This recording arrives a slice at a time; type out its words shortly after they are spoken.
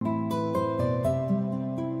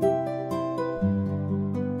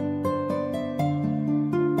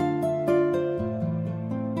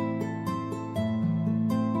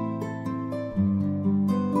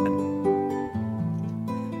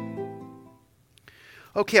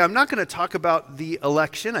Okay, I'm not going to talk about the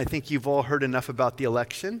election. I think you've all heard enough about the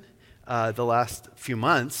election the last few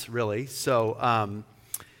months, really. So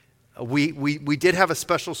we did have a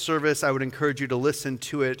special service. I would encourage you to listen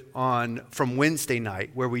to it from Wednesday night,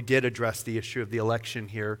 where we did address the issue of the election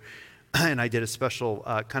here. And I did a special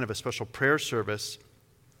prayer service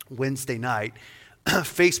Wednesday night.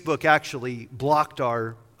 Facebook actually blocked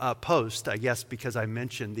our post, I guess, because I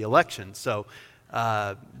mentioned the election. So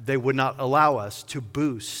they would not allow us to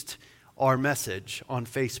boost our message on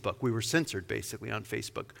Facebook. We were censored, basically, on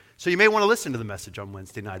Facebook. So you may want to listen to the message on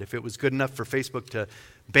Wednesday night. If it was good enough for Facebook to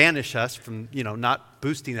banish us from, not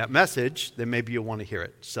boosting that message, then maybe you'll want to hear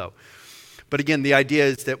it. So, but again, the idea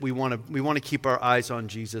is that we want to keep our eyes on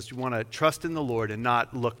Jesus. We want to trust in the Lord and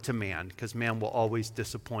not look to man, because man will always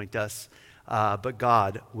disappoint us, but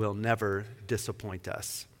God will never disappoint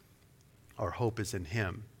us. Our hope is in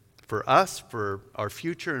Him. For us, for our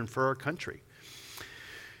future, and for our country.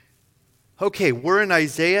 Okay, we're in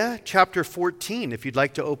Isaiah chapter 14, if you'd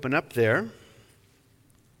like to open up there.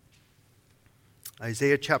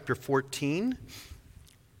 Isaiah chapter 14.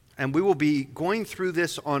 And we will be going through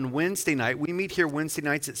this on Wednesday night. We meet here Wednesday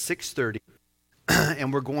nights at 6:30.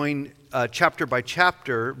 And we're going chapter by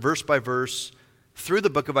chapter, verse by verse, through the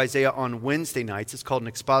book of Isaiah on Wednesday nights. It's called an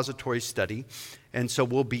expository study. And so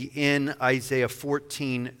we'll be in Isaiah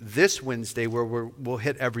 14 this Wednesday, where we'll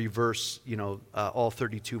hit every verse, all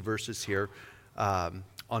 32 verses here on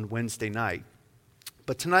Wednesday night.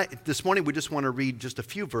 But this morning, we just want to read just a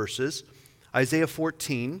few verses. Isaiah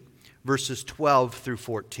 14, verses 12 through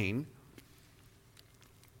 14.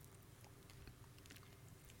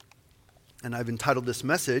 And I've entitled this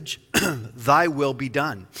message, Thy Will Be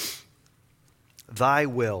Done. Thy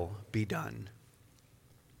will be done.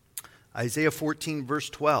 Isaiah 14, verse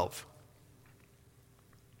 12.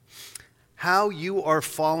 How you are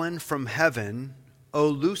fallen from heaven, O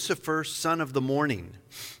Lucifer, son of the morning.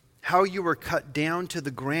 How you were cut down to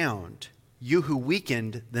the ground, you who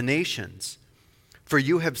weakened the nations. For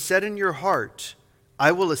you have said in your heart,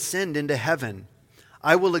 I will ascend into heaven.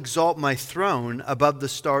 I will exalt my throne above the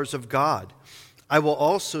stars of God. I will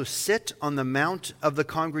also sit on the mount of the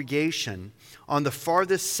congregation, on the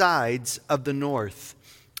farthest sides of the north.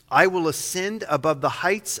 I will ascend above the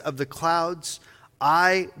heights of the clouds.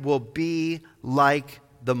 I will be like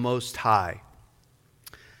the Most High.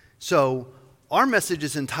 So our message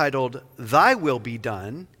is entitled, Thy Will Be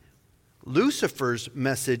Done. Lucifer's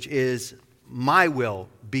message is, My will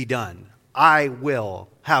be done. I will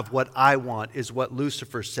have what I want, is what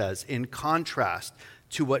Lucifer says, in contrast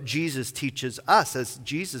to what Jesus teaches us as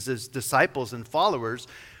Jesus' disciples and followers.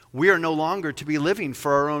 We are no longer to be living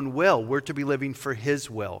for our own will. We're to be living for His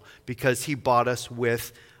will, because He bought us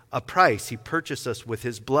with a price. He purchased us with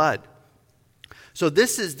His blood. So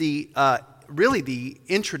this is really the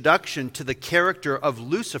introduction to the character of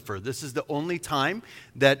Lucifer. This is the only time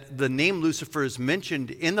that the name Lucifer is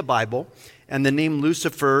mentioned in the Bible, and the name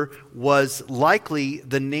Lucifer was likely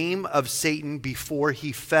the name of Satan before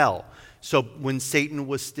he fell. So when Satan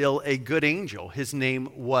was still a good angel, his name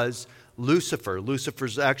was Lucifer. Lucifer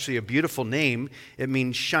is actually a beautiful name. It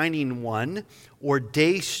means shining one or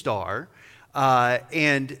day star.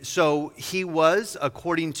 And so he was,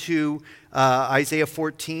 according to Isaiah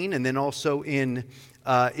 14, and then also in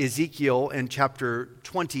Ezekiel in chapter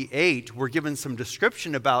 28, we're given some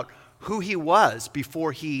description about who he was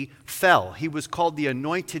before he fell. He was called the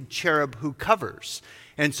anointed cherub who covers.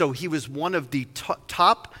 And so he was one of the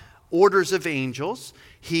top orders of angels.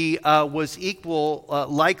 He was equal,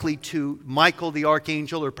 likely to Michael the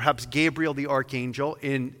archangel, or perhaps Gabriel the archangel,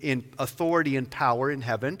 in authority and power in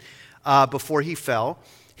heaven before he fell.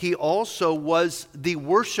 He also was the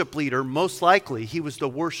worship leader, most likely. He was the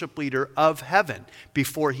worship leader of heaven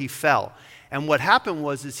before he fell. And what happened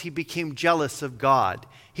was he became jealous of God.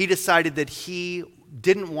 He decided that he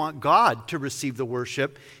didn't want God to receive the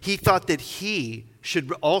worship. He thought that he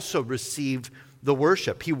should also receive the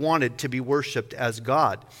worship. He wanted to be worshiped as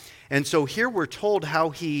God. And so here we're told how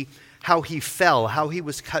he fell, how he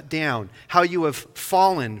was cut down, how you have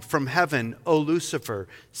fallen from heaven, O Lucifer,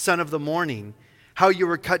 son of the morning, how you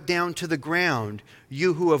were cut down to the ground,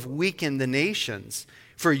 you who have weakened the nations.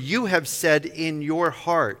 For you have said in your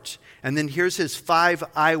heart, and then here's his 5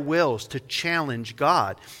 I wills to challenge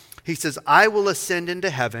God. He says, I will ascend into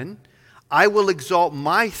heaven. I will exalt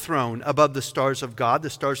my throne above the stars of God. The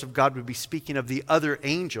stars of God would be speaking of the other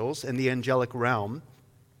angels in the angelic realm.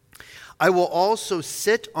 I will also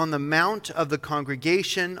sit on the mount of the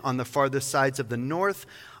congregation on the farthest sides of the north.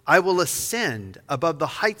 I will ascend above the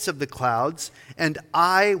heights of the clouds, and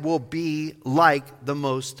I will be like the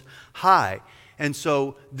Most High. And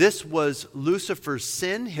so this was Lucifer's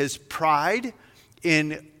sin, his pride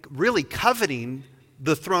in really coveting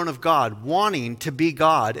the throne of God, wanting to be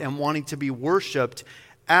God and wanting to be worshiped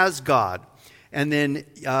as God. And then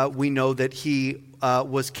we know that he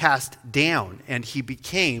was cast down and he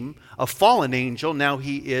became a fallen angel. Now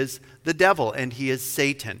he is the devil and he is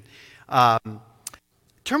Satan.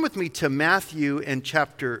 Turn with me to Matthew in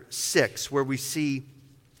chapter 6, where we see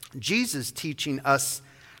Jesus teaching us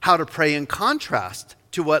how to pray in contrast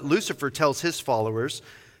to what Lucifer tells his followers.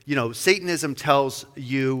 You know, Satanism tells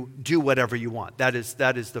you, do whatever you want. That is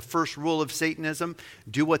the first rule of Satanism.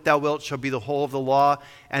 Do what thou wilt shall be the whole of the law.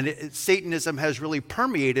 And Satanism has really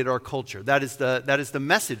permeated our culture. That is the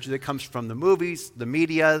message that comes from the movies, the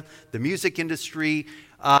media, the music industry.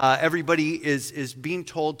 Everybody is being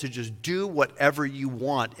told to just do whatever you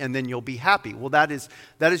want and then you'll be happy. Well, that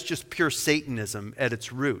is just pure Satanism at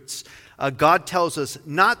its roots. God tells us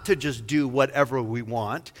not to just do whatever we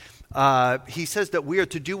want. He says that we are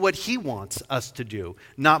to do what he wants us to do.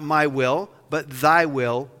 Not my will, but thy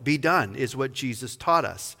will be done, is what Jesus taught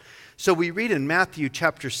us. So we read in Matthew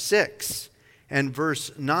chapter 6 and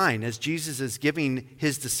verse 9, as Jesus is giving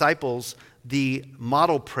his disciples the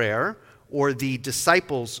model prayer, or the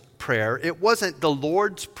disciples' prayer. It wasn't the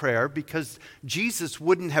Lord's Prayer, because Jesus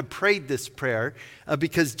wouldn't have prayed this prayer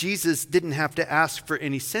because Jesus didn't have to ask for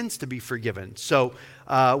any sins to be forgiven. So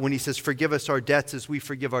when he says, forgive us our debts as we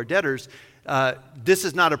forgive our debtors, this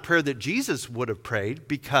is not a prayer that Jesus would have prayed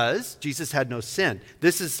because Jesus had no sin.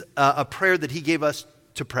 This is a prayer that he gave us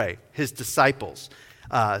to pray, his disciples.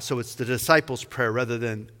 So it's the disciples' prayer rather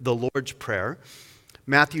than the Lord's Prayer.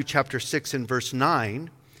 Matthew chapter 6 and verse 9,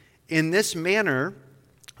 in this manner,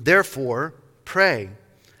 therefore, pray.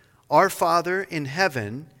 Our Father in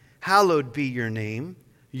heaven, hallowed be your name.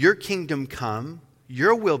 Your kingdom come,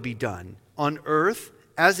 your will be done, on earth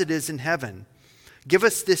as it is in heaven. Give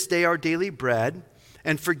us this day our daily bread,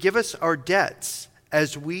 and forgive us our debts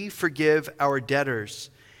as we forgive our debtors.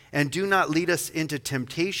 And do not lead us into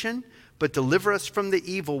temptation, but deliver us from the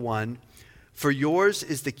evil one. For yours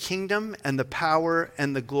is the kingdom and the power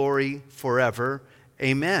and the glory forever.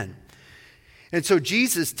 Amen. And so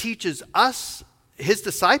Jesus teaches us, his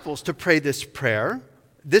disciples, to pray this prayer.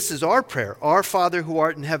 This is our prayer. Our Father who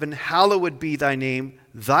art in heaven, hallowed be thy name.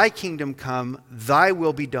 Thy kingdom come, thy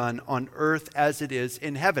will be done on earth as it is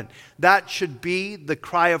in heaven. That should be the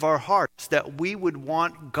cry of our hearts, that we would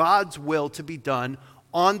want God's will to be done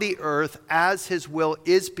on the earth as his will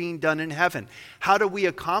is being done in heaven. How do we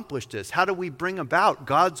accomplish this? How do we bring about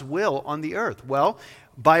God's will on the earth? Well,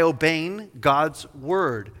 by obeying God's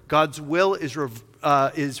word. God's will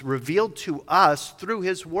is revealed to us through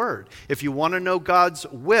his word. If you want to know God's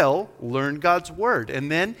will, learn God's word,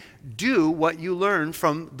 and then do what you learn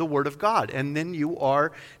from the word of God. And then you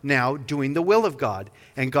are now doing the will of God.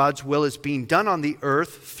 And God's will is being done on the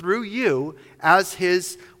earth through you as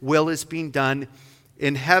his will is being done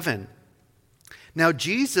in heaven. Now,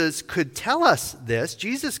 Jesus could tell us this.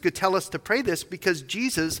 Jesus could tell us to pray this because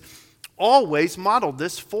Jesus always modeled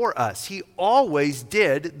this for us. He always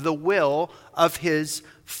did the will of his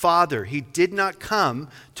Father. He did not come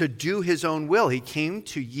to do his own will. He came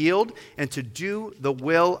to yield and to do the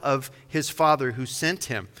will of his Father who sent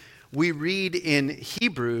him. We read in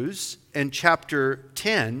Hebrews in chapter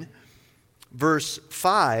 10, verse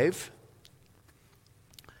 5,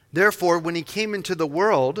 therefore, when he came into the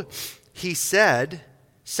world, he said,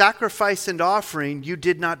 sacrifice and offering you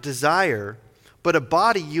did not desire, but a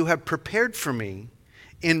body you have prepared for me.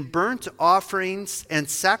 In burnt offerings and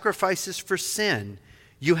sacrifices for sin,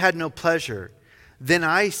 you had no pleasure. Then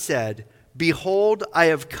I said, behold, I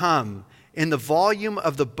have come. In the volume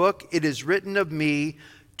of the book it is written of me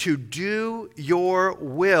to do your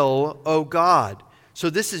will, O God. So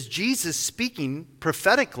this is Jesus speaking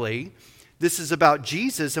prophetically. This is about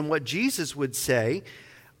Jesus and what Jesus would say.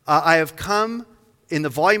 I have come. In the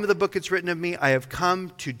volume of the book it's written of me, I have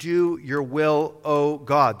come to do your will, O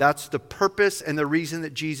God. That's the purpose and the reason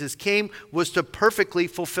that Jesus came, was to perfectly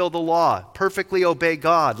fulfill the law, perfectly obey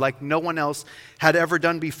God like no one else had ever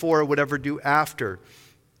done before or would ever do after.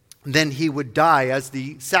 Then he would die as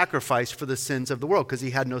the sacrifice for the sins of the world because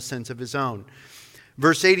he had no sins of his own.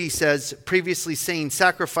 Verse 80 says, previously saying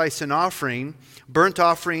sacrifice and offering, burnt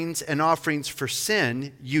offerings and offerings for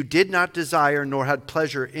sin, you did not desire nor had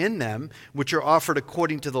pleasure in them, which are offered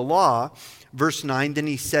according to the law. Verse 9, then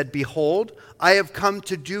he said, behold, I have come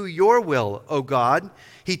to do your will, O God.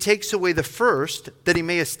 He takes away the first, that he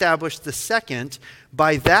may establish the second.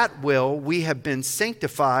 By that will we have been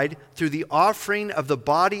sanctified through the offering of the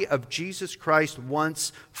body of Jesus Christ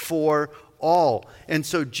once for all. And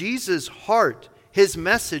so Jesus' heart, his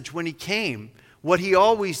message when he came, What he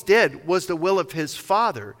always did was the will of his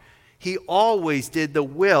Father. He always did the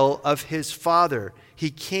will of his Father. He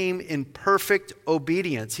came in perfect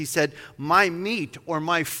obedience. He said, my meat or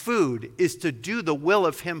my food is to do the will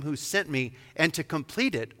of him who sent me and to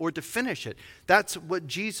complete it or to finish it. That's what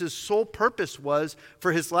Jesus' sole purpose was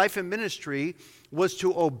for his life and ministry, was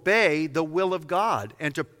to obey the will of God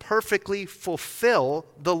and to perfectly fulfill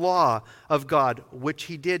the law of God, which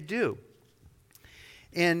he did do.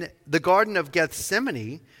 In the Garden of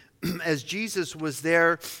Gethsemane, as Jesus was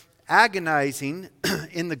there agonizing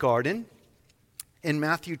in the garden, in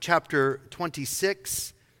Matthew chapter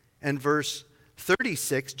 26 and verse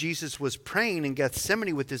 36, Jesus was praying in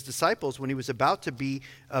Gethsemane with his disciples when he was about to be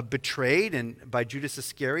betrayed by Judas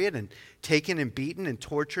Iscariot and taken and beaten and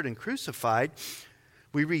tortured and crucified.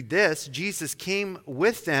 We read this: Jesus came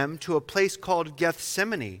with them to a place called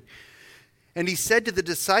Gethsemane, and he said to the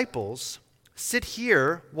disciples, sit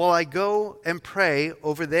here while I go and pray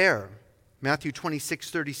over there. Matthew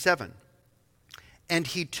 26:37. And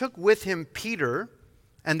he took with him Peter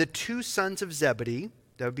and the two sons of Zebedee,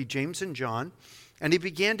 that would be James and John, and he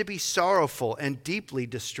began to be sorrowful and deeply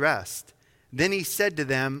distressed. Then he said to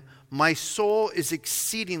them, my soul is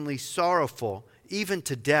exceedingly sorrowful, even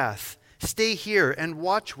to death. Stay here and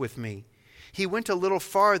watch with me. He went a little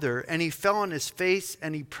farther, and he fell on his face,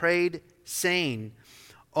 and he prayed, saying,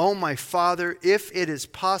 O my Father, if it is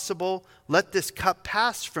possible, let this cup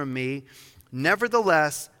pass from me.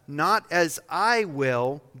 Nevertheless, not as I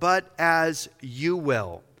will, but as you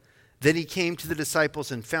will. Then he came to the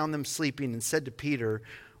disciples and found them sleeping and said to Peter,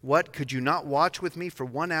 what, could you not watch with me for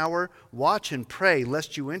 1 hour? Watch and pray,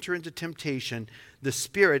 lest you enter into temptation. The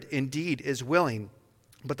spirit indeed is willing,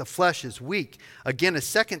 but the flesh is weak. Again, a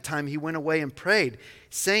second time he went away and prayed,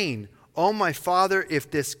 saying, O my Father,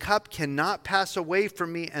 if this cup cannot pass away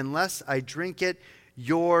from me unless I drink it,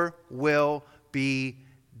 your will be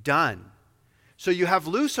done. So you have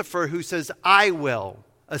Lucifer who says, I will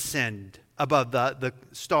ascend above the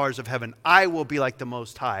stars of heaven. I will be like the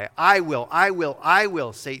Most High. I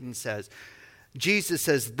will, Satan says. Jesus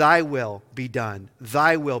says, thy will be done.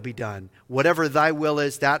 Thy will be done. Whatever thy will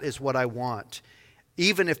is, that is what I want.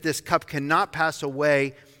 Even if this cup cannot pass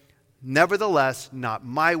away, nevertheless, not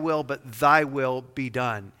my will, but thy will be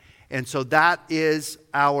done. And so that is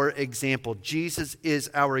our example. Jesus is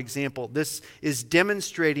our example. This is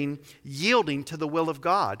demonstrating yielding to the will of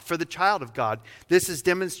God for the child of God. This is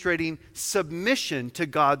demonstrating submission to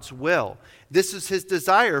God's will. This is his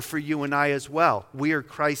desire for you and I as well. We are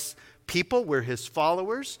Christ's people. We're his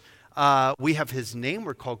followers. We have his name.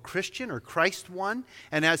 We're called Christian or Christ one.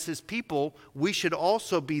 And as his people, we should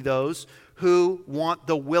also be those who want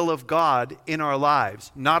the will of God in our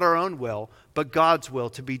lives. Not our own will, but God's will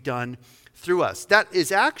to be done through us. That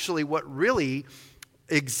is actually what really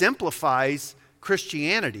exemplifies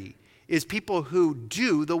Christianity, is people who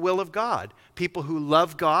do the will of God. People who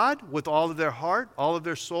love God with all of their heart, all of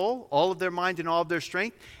their soul, all of their mind, and all of their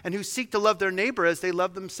strength, and who seek to love their neighbor as they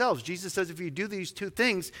love themselves. Jesus says if you do these two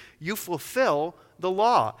things, you fulfill the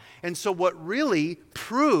law. And so what really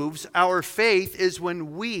proves our faith is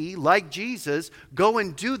when we, like Jesus, go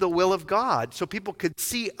and do the will of God. So people could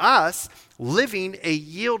see us living a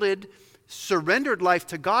yielded, surrendered life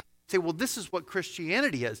to God. Say, well, this is what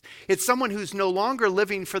Christianity is. It's someone who's no longer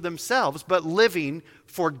living for themselves, but living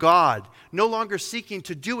for God. No longer seeking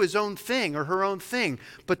to do his own thing or her own thing,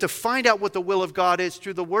 but to find out what the will of God is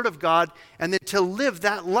through the Word of God, and then to live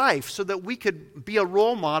that life so that we could be a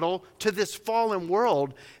role model to this fallen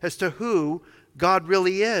world as to who God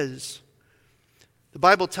really is. The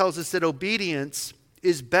Bible tells us that obedience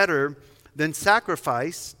is better than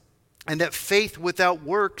sacrifice, and that faith without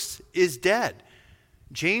works is dead.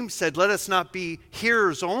 James said, let us not be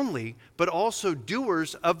hearers only, but also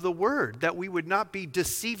doers of the word, that we would not be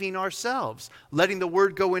deceiving ourselves, letting the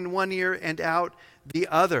word go in one ear and out the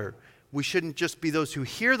other. We shouldn't just be those who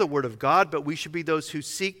hear the word of God, but we should be those who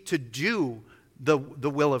seek to do the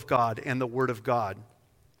will of God and the word of God.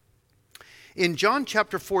 In John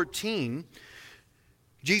chapter 14,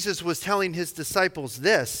 Jesus was telling his disciples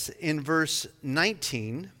this in verse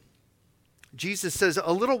 19. Jesus says,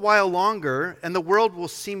 a little while longer, and the world will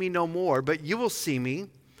see me no more, but you will see me.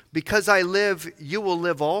 Because I live, you will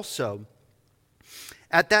live also.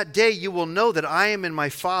 At that day you will know that I am in my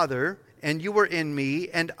Father, and you are in me,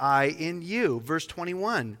 and I in you. Verse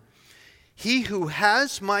 21. He who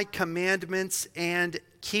has my commandments and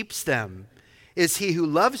keeps them is he who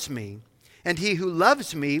loves me. And he who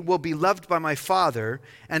loves me will be loved by my Father,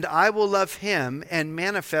 and I will love him and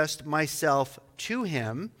manifest myself to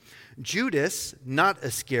him. Judas, not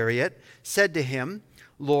Iscariot, said to him,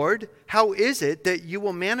 Lord, how is it that you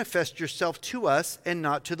will manifest yourself to us and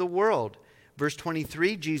not to the world? Verse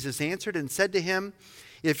 23, Jesus answered and said to him,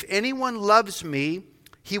 if anyone loves me,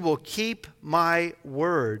 he will keep my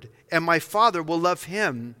word, and my Father will love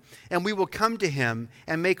him, and we will come to him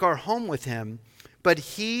and make our home with him. But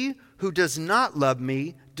he who does not love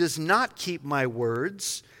me does not keep my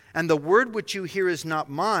words, and the word which you hear is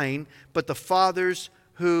not mine, but the Father's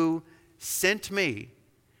who sent me.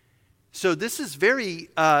 So this is very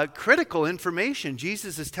critical information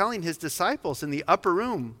Jesus is telling his disciples in the upper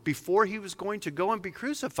room before he was going to go and be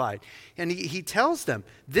crucified. And he tells them,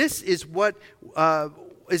 this is what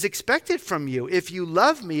is expected from you. If you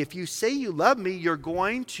love me, if you say you love me, you're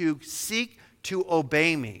going to seek to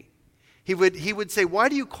obey me. He would say, why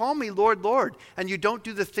do you call me Lord, Lord, and you don't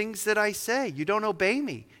do the things that I say? You don't obey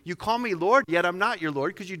me. You call me Lord, yet I'm not your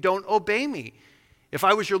Lord because you don't obey me. If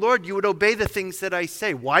I was your Lord, you would obey the things that I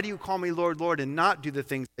say. Why do you call me Lord, Lord, and not do the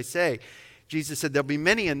things I say? Jesus said, there'll be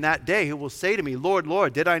many in that day who will say to me, Lord,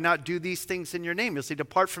 Lord, did I not do these things in your name? You'll say,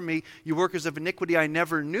 depart from me, you workers of iniquity, I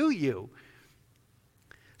never knew you.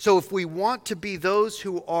 So if we want to be those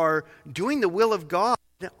who are doing the will of God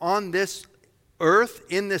on this earth,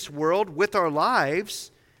 in this world, with our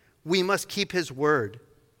lives, we must keep his word.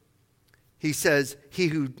 He says, he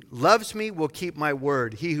who loves me will keep my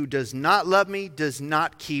word. He who does not love me does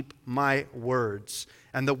not keep my words.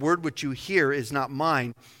 And the word which you hear is not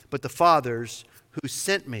mine, but the Father's who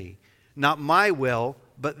sent me. Not my will,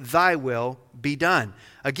 but thy will be done.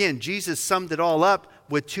 Again, Jesus summed it all up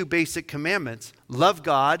with two basic commandments. Love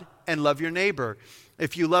God and love your neighbor.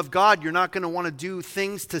 If you love God, you're not going to want to do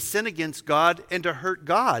things to sin against God and to hurt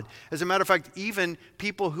God. As a matter of fact, even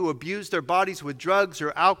people who abuse their bodies with drugs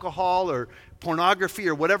or alcohol or pornography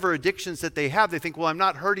or whatever addictions that they have, they think, well, I'm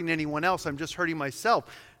not hurting anyone else, I'm just hurting myself.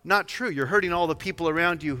 Not true. You're hurting all the people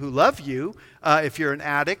around you who love you if you're an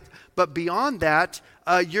addict. But beyond that,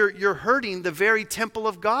 you're hurting the very temple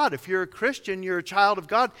of God. If you're a Christian, you're a child of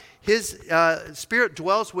God. His Spirit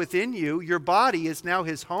dwells within you. Your body is now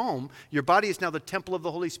his home. Your body is now the temple of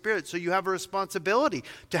the Holy Spirit. So you have a responsibility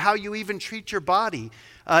to how you even treat your body.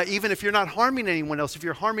 Even if you're not harming anyone else, if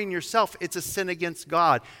you're harming yourself, it's a sin against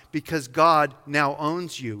God because God now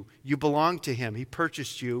owns you. You belong to him. He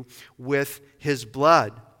purchased you with his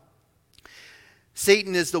blood.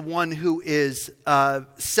 Satan is the one who is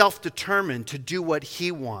self-determined to do what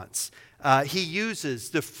he wants. He uses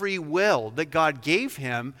the free will that God gave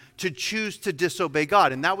him to choose to disobey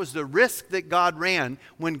God. And that was the risk that God ran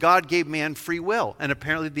when God gave man free will. And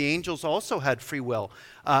apparently the angels also had free will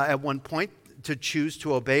at one point to choose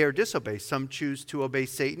to obey or disobey. Some choose to obey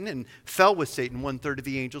Satan and fell with Satan. 1/3 of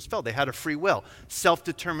the angels fell. They had a free will.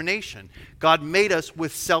 Self-determination. God made us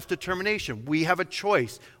with self-determination. We have a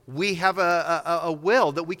choice. We have a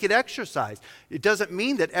will that we could exercise. It doesn't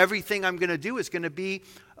mean that everything I'm going to do is going to be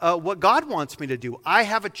what God wants me to do. I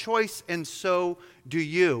have a choice, and so do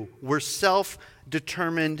you. We're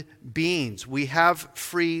self-determined beings. We have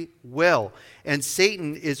free will. And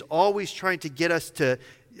Satan is always trying to get us to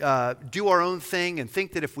do our own thing and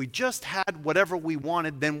think that if we just had whatever we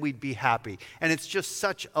wanted, then we'd be happy. And it's just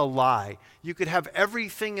such a lie. You could have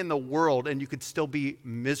everything in the world and you could still be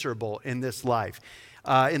miserable in this life.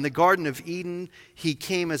 In the Garden of Eden, he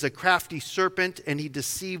came as a crafty serpent and he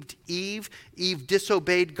deceived Eve. Eve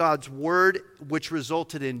disobeyed God's word, which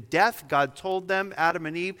resulted in death. God told them, Adam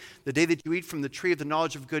and Eve, the day that you eat from the tree of the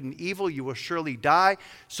knowledge of good and evil, you will surely die.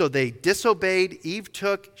 So they disobeyed. Eve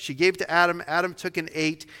took, she gave to Adam. Adam took and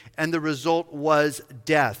ate, and the result was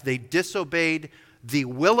death. They disobeyed the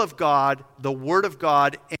will of God, the word of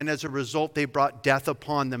God, and as a result, they brought death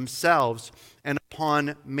upon themselves and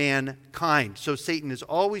upon mankind. So Satan is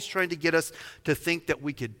always trying to get us to think that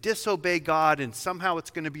we could disobey God and somehow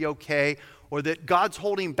it's going to be okay, or that God's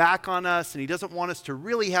holding back on us and he doesn't want us to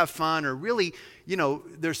really have fun, or really,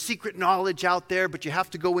 there's secret knowledge out there, but you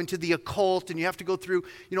have to go into the occult and you have to go through,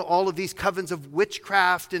 all of these covens of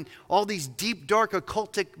witchcraft and all these deep, dark,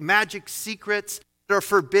 occultic magic secrets are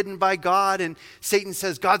forbidden by God. And Satan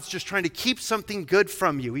says God's just trying to keep something good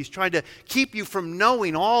from you. He's trying to keep you from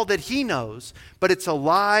knowing all that he knows. But it's a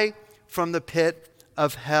lie from the pit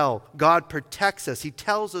of hell. God protects us. He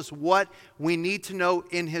tells us what we need to know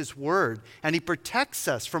in his word. And he protects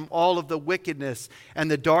us from all of the wickedness and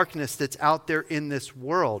the darkness that's out there in this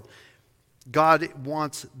world. God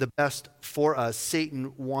wants the best for us.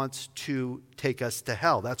 Satan wants to take us to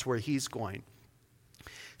hell. That's where he's going.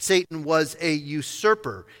 Satan was a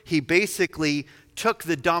usurper. He basically took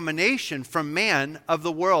the domination from man of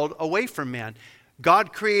the world away from man.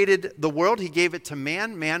 God created the world. He gave it to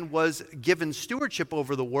man. Man was given stewardship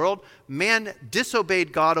over the world. Man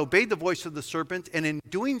disobeyed God, obeyed the voice of the serpent, and in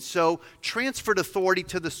doing so, transferred authority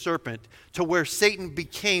to the serpent, to where Satan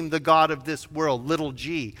became the god of this world, little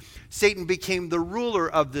g. Satan became the ruler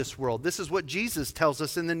of this world. This is what Jesus tells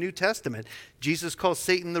us in the New Testament. Jesus calls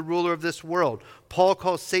Satan the ruler of this world. Paul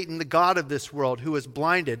calls Satan the god of this world, who has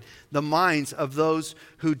blinded the minds of those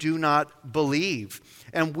who do not believe.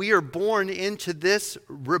 And we are born into this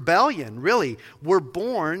rebellion, really. We're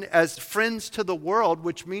born as friends to the world,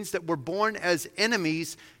 which means that we're born as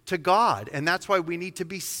enemies to God. And that's why we need to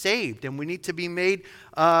be saved, and we need to be made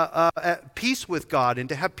at peace with God, and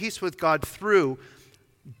to have peace with God through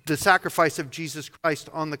the sacrifice of Jesus Christ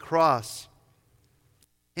on the cross.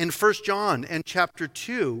 In 1 John and chapter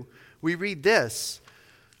 2, we read this.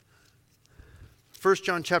 1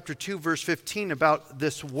 John chapter 2, verse 15, about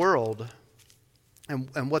this world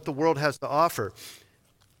and what the world has to offer.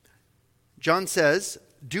 John says,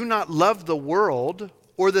 "Do not love the world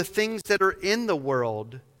or the things that are in the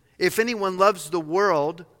world. If anyone loves the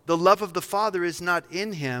world, the love of the Father is not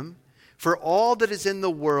in him. For all that is in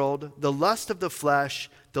the world, the lust of the flesh,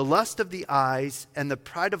 the lust of the eyes, and the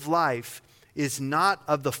pride of life, is not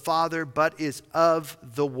of the Father, but is of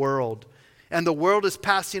the world. And the world is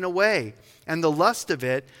passing away, and the lust of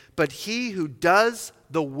it, but he who does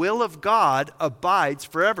the will of God abides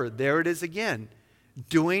forever." There it is again.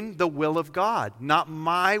 Doing the will of God. Not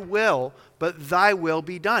my will, but thy will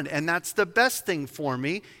be done. And that's the best thing for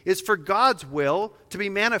me, is for God's will to be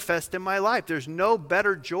manifest in my life. There's no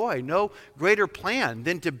better joy, no greater plan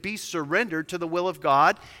than to be surrendered to the will of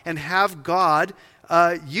God and have God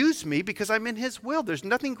use me because I'm in his will. There's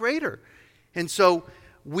nothing greater. And so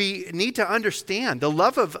we need to understand the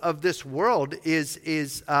love of this world is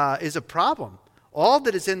a problem. All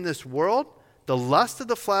that is in this world, the lust of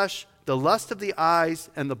the flesh, the lust of the eyes,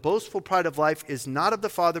 and the boastful pride of life, is not of the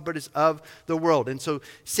Father, but is of the world. And so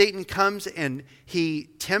Satan comes and he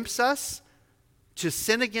tempts us to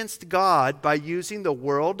sin against God by using the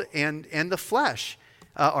world and the flesh.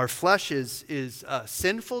 Our flesh is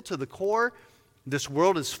sinful to the core. This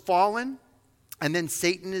world is fallen. And then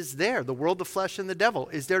Satan is there. The world, the flesh, and the devil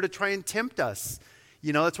is there to try and tempt us.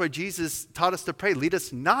 You know, that's why Jesus taught us to pray, "Lead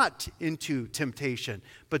us not into temptation,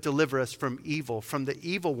 but deliver us from evil," from the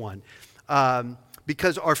evil one.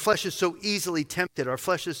 Because our flesh is so easily tempted. Our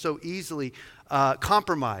flesh is so easily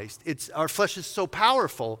compromised. Our flesh is so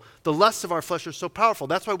powerful. The lusts of our flesh are so powerful.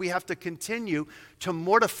 That's why we have to continue to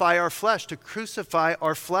mortify our flesh, to crucify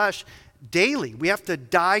our flesh daily. We have to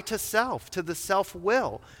die to self, to the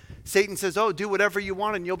self-will. Satan says, "Oh, do whatever you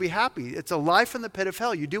want and you'll be happy." It's a life in the pit of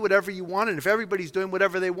hell. You do whatever you want, and if everybody's doing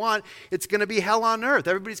whatever they want, it's going to be hell on earth.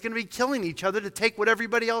 Everybody's going to be killing each other to take what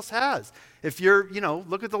everybody else has. If you're,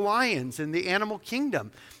 look at the lions in the animal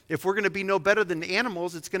kingdom. If we're going to be no better than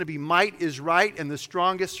animals, it's going to be might is right and the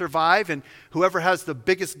strongest survive, and whoever has the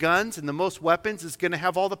biggest guns and the most weapons is going to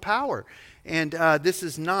have all the power. And this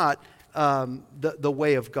is not the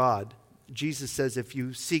way of God. Jesus says, if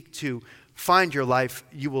you seek to find your life,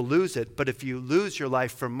 you will lose it. But if you lose your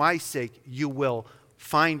life for my sake, you will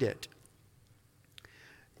find it.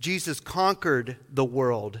 Jesus conquered the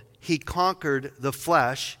world. He conquered the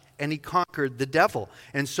flesh, and he conquered the devil.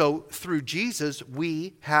 And so through Jesus,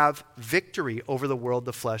 we have victory over the world,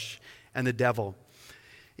 the flesh, and the devil.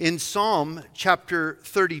 In Psalm chapter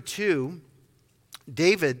 32,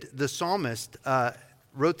 David, the psalmist,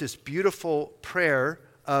 wrote this beautiful prayer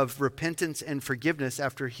of repentance and forgiveness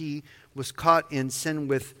after he was caught in sin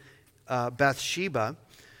with Bathsheba.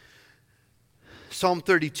 Psalm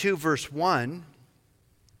 32, verse 1.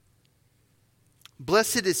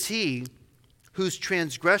 "Blessed is he whose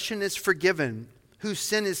transgression is forgiven, whose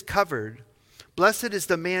sin is covered. Blessed is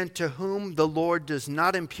the man to whom the Lord does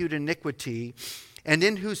not impute iniquity, and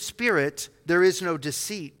in whose spirit there is no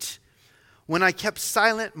deceit. When I kept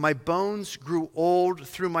silent, my bones grew old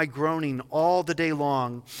through my groaning all the day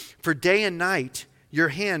long. For day and night your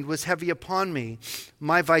hand was heavy upon me.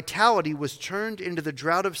 My vitality was turned into the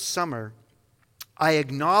drought of summer. I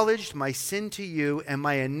acknowledged my sin to you, and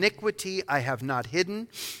my iniquity I have not hidden.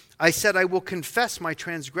 I said, I will confess my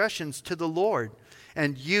transgressions to the Lord,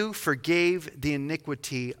 and you forgave the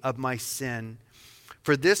iniquity of my sin.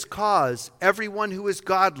 For this cause, everyone who is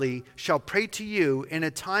godly shall pray to you in a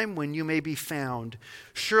time when you may be found.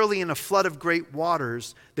 Surely in a flood of great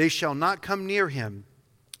waters they shall not come near him.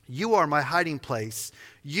 You are my hiding place.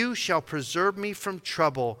 You shall preserve me from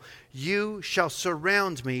trouble. You shall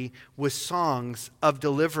surround me with songs of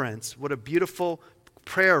deliverance." What a beautiful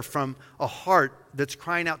prayer from a heart that's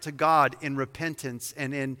crying out to God in repentance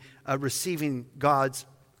and in receiving God's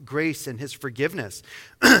grace and his forgiveness.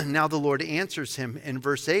 Now the Lord answers him in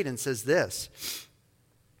verse 8 and says this,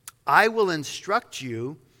 I will instruct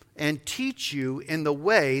you and teach you in the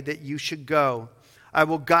way that you should go. I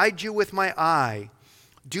will guide you with my eye.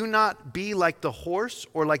 Do not be like the horse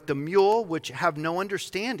or like the mule, which have no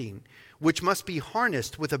understanding, which must be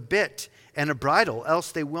harnessed with a bit and a bridle,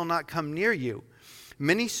 else they will not come near you.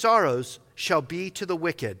 Many sorrows shall be to the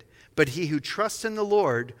wicked, but he who trusts in the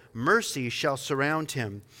Lord, mercy shall surround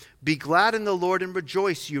him. Be glad in the Lord and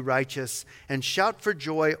rejoice, you righteous, and shout for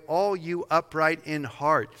joy, all you upright in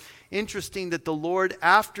heart. Interesting that the Lord,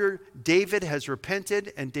 after David has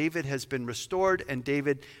repented and David has been restored and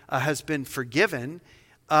David has been forgiven,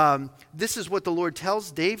 this is what the Lord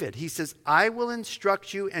tells David. He says, I will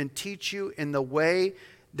instruct you and teach you in the way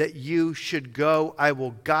that you should go. I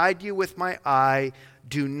will guide you with my eye.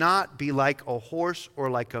 Do not be like a horse or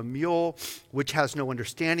like a mule, which has no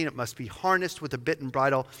understanding. It must be harnessed with a bit and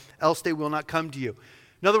bridle, else they will not come to you.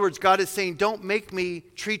 In other words, God is saying, don't make me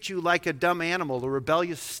treat you like a dumb animal, a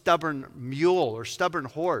rebellious, stubborn mule or stubborn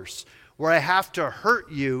horse, where I have to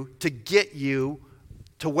hurt you to get you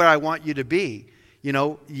to where I want you to be. You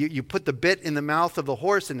know, you put the bit in the mouth of the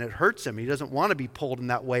horse and it hurts him. He doesn't want to be pulled in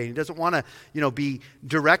that way. He doesn't want to, be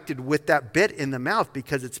directed with that bit in the mouth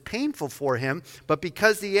because it's painful for him. But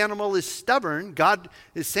because the animal is stubborn, God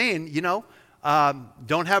is saying,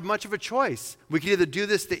 don't have much of a choice. We can either do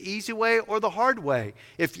this the easy way or the hard way.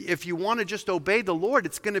 If you want to just obey the Lord,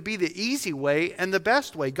 it's going to be the easy way and the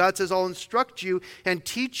best way. God says, I'll instruct you and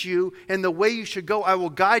teach you in the way you should go. I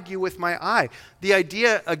will guide you with my eye. The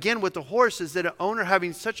idea, again, with the horse is that an owner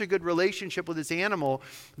having such a good relationship with his animal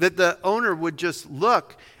that the owner would just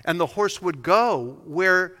look and the horse would go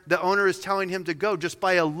where the owner is telling him to go just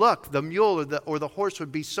by a look. The mule or the horse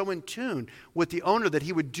would be so in tune with the owner that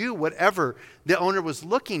he would do whatever the owner was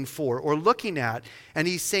looking for or looking at. And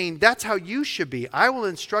he's saying, that's how you should be. I will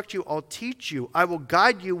instruct you. I'll teach you. I will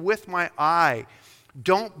guide you with my eye.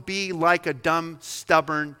 Don't be like a dumb,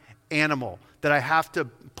 stubborn animal that I have to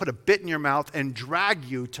put a bit in your mouth and drag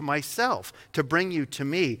you to myself to bring you to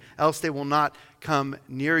me, else they will not come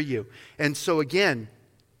near you. And so again,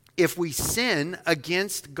 if we sin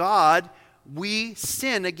against God, we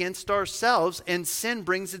sin against ourselves, and sin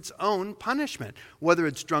brings its own punishment. Whether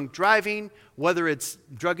it's drunk driving, whether it's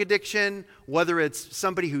drug addiction, whether it's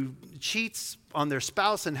somebody who cheats on their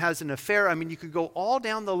spouse and has an affair. I mean, you could go all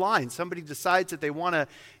down the line. Somebody decides that they want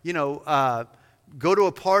to, go to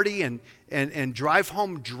a party and drive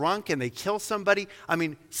home drunk and they kill somebody. I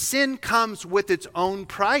mean, sin comes with its own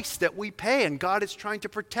price that we pay, and God is trying to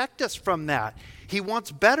protect us from that. He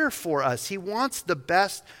wants better for us. He wants the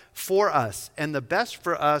best for us. And the best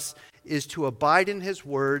for us is to abide in his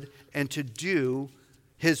word and to do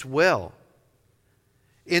his will.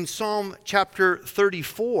 In Psalm chapter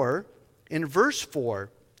 34, in verse 4,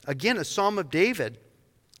 again, a psalm of David,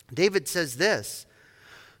 David says this,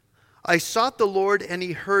 I sought the Lord and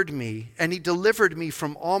he heard me, and he delivered me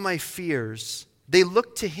from all my fears. They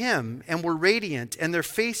looked to him and were radiant, and their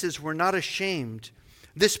faces were not ashamed.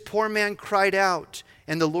 This poor man cried out,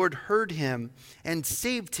 and the Lord heard him and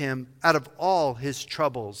saved him out of all his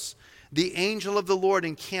troubles. The angel of the Lord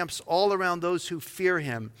encamps all around those who fear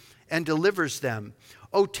him and delivers them.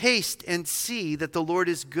 O taste and see that the Lord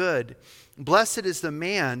is good. Blessed is the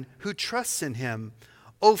man who trusts in him.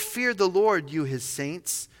 O fear the Lord, you his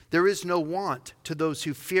saints. There is no want to those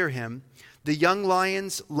who fear him. The young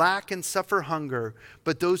lions lack and suffer hunger,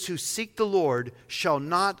 but those who seek the Lord shall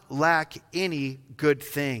not lack any good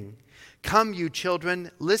thing. Come, you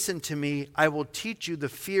children, listen to me. I will teach you the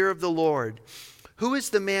fear of the Lord. Who is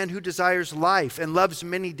the man who desires life and loves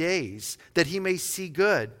many days, that he may see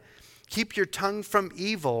good? Keep your tongue from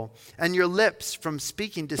evil and your lips from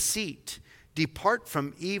speaking deceit. Depart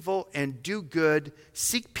from evil and do good.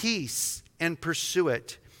 Seek peace and pursue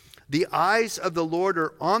it. The eyes of the Lord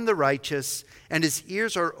are on the righteous, and his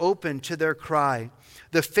ears are open to their cry.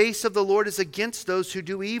 The face of the Lord is against those who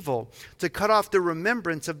do evil, to cut off the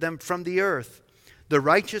remembrance of them from the earth. The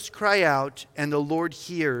righteous cry out, and the Lord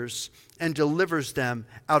hears and delivers them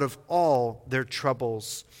out of all their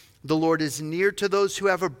troubles. The Lord is near to those who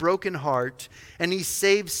have a broken heart, and he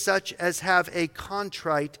saves such as have a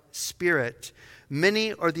contrite spirit.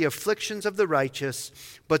 Many are the afflictions of the righteous,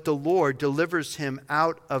 but the Lord delivers him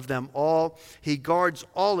out of them all. He guards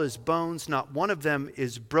all his bones, not one of them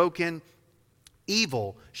is broken.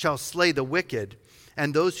 Evil shall slay the wicked,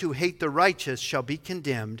 and those who hate the righteous shall be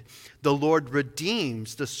condemned. The Lord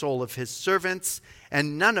redeems the soul of his servants,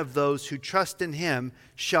 and none of those who trust in him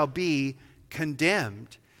shall be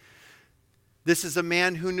condemned. This is a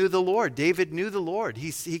man who knew the Lord. David knew the Lord.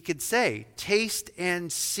 He could say, taste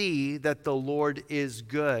and see that the Lord is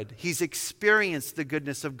good. He's experienced the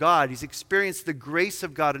goodness of God. He's experienced the grace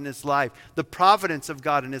of God in his life, the providence of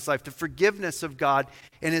God in his life, the forgiveness of God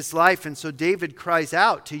in his life. And so David cries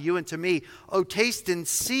out to you and to me, oh, taste and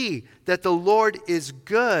see that the Lord is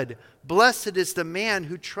good. Blessed is the man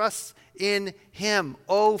who trusts in him.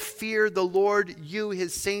 Oh, fear the Lord, you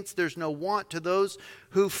his saints. There's no want to those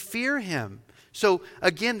who fear him. So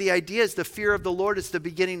again, the idea is the fear of the Lord is the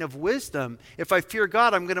beginning of wisdom. If I fear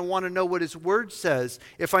God, I'm going to want to know what his word says.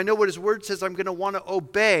 If I know what his word says, I'm going to want to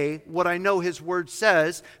obey what I know his word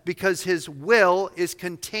says, because his will is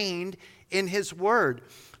contained in his word.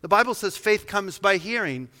 The Bible says faith comes by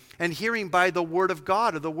hearing, and hearing by the word of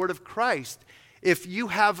God or the word of Christ. If you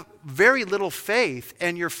have very little faith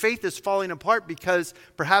and your faith is falling apart because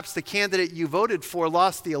perhaps the candidate you voted for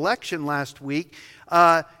lost the election last week,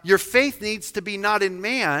 your faith needs to be not in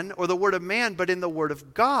man or the word of man, but in the word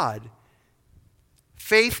of God.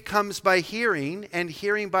 Faith comes by hearing, and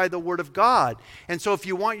hearing by the word of God. And so if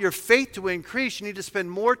you want your faith to increase, you need to spend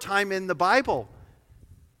more time in the Bible.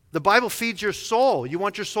 The Bible feeds your soul. You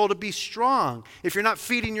want your soul to be strong. If you're not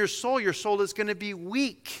feeding your soul is going to be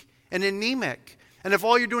weak and anemic. And if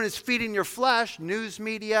all you're doing is feeding your flesh, news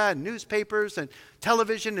media and newspapers and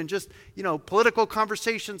television and just, political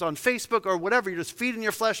conversations on Facebook or whatever, you're just feeding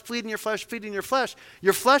your flesh,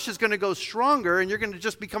 your flesh is going to go stronger, and you're going to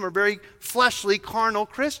just become a very fleshly, carnal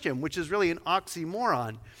Christian, which is really an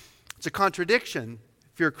oxymoron. It's a contradiction.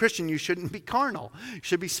 If you're a Christian, you shouldn't be carnal. You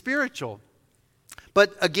should be spiritual.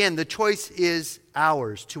 But again, the choice is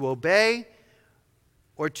ours, to obey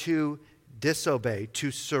or to disobey, to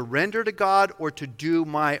surrender to God or to do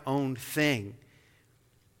my own thing.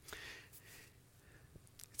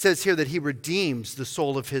 It says here that he redeems the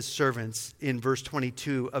soul of his servants in verse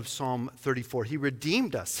 22 of Psalm 34. He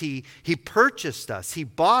redeemed us. He purchased us. He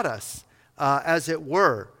bought us, as it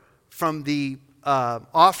were, from the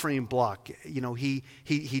offering block.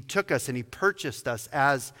 He took us and he purchased us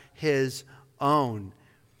as his own.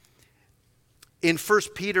 In 1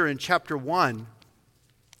 Peter in chapter 1,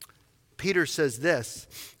 Peter says this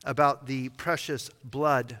about the precious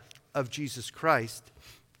blood of Jesus Christ.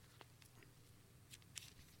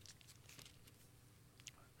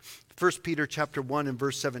 1 Peter chapter 1 and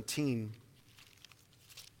verse 17.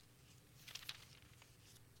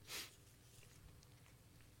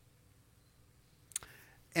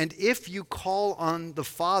 And if you call on the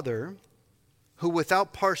Father, who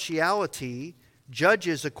without partiality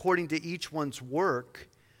judges according to each one's work,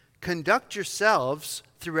 conduct yourselves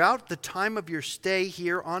throughout the time of your stay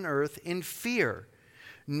here on earth in fear,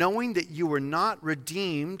 knowing that you were not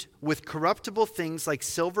redeemed with corruptible things like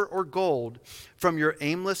silver or gold from your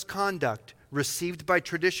aimless conduct received by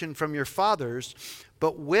tradition from your fathers,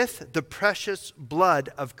 but with the precious blood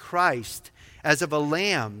of Christ, as of a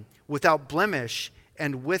lamb without blemish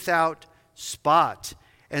and without spot.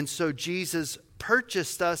 And so Jesus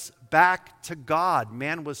purchased us back to God.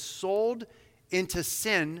 Man was sold into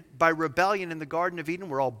sin by rebellion in the Garden of Eden.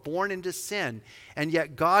 We're all born into sin. And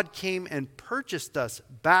yet God came and purchased us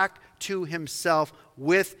back to himself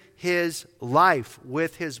with his life,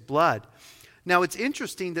 with his blood. Now it's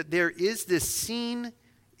interesting that there is this scene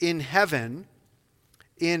in heaven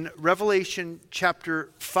in Revelation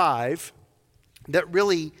chapter 5 that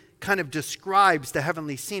really kind of describes the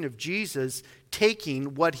heavenly scene of Jesus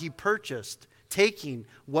taking what he purchased, taking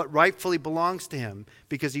what rightfully belongs to him,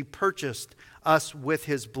 because he purchased us with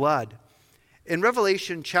his blood. In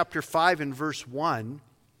Revelation chapter 5 and verse 1,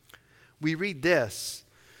 we read this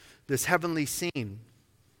heavenly scene.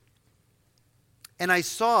 And I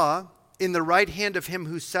saw in the right hand of him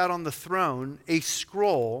who sat on the throne a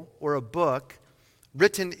scroll or a book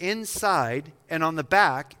written inside and on the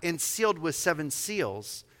back and sealed with 7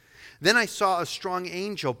 seals. Then I saw a strong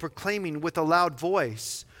angel proclaiming with a loud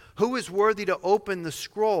voice, "Who is worthy to open the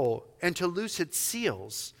scroll and to loose its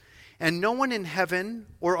seals?" And no one in heaven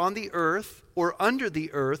or on the earth or under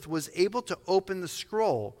the earth was able to open the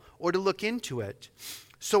scroll or to look into it.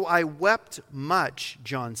 So I wept much,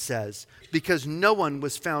 John says, because no one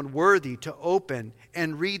was found worthy to open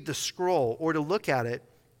and read the scroll or to look at it.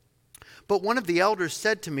 But one of the elders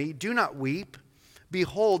said to me, "Do not weep.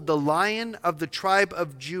 Behold, the Lion of the tribe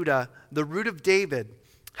of Judah, the Root of David,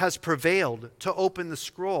 has prevailed to open the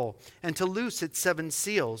scroll and to loose its 7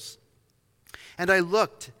 seals." And I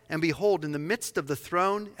looked, and behold, in the midst of the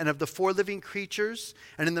throne and of the 4 living creatures,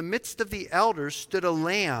 and in the midst of the elders stood a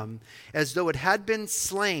lamb, as though it had been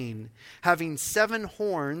slain, having 7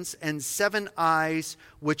 horns and 7 eyes,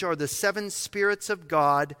 which are the 7 spirits of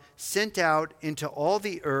God sent out into all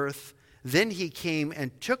the earth. Then he came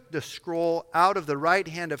and took the scroll out of the right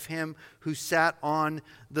hand of him who sat on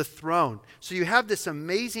the throne. So you have this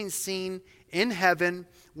amazing scene in heaven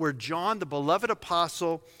where John, the beloved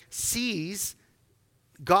apostle, sees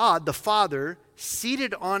God, the Father,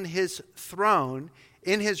 seated on his throne.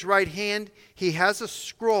 In his right hand, he has a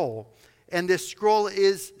scroll, and this scroll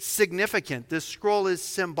is significant. This scroll is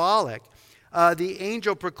symbolic. The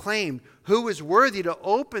angel proclaimed, "Who is worthy to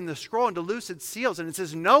open the scroll and to loose its seals?" And it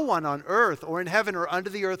says, no one on earth or in heaven or under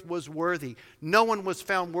the earth was worthy. No one was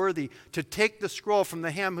found worthy to take the scroll from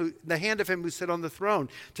the hand of him who sat on the throne,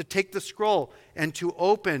 to take the scroll and to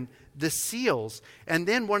open the seals. And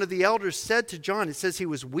then one of the elders said to John, it says he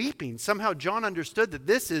was weeping. Somehow John understood that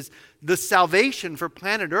this is the salvation for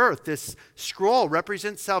planet Earth. This scroll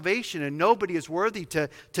represents salvation, and nobody is worthy to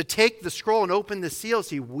take the scroll and open the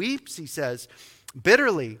seals. He weeps, he says,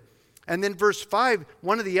 bitterly. And then verse 5,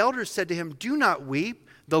 one of the elders said to him, "Do not weep.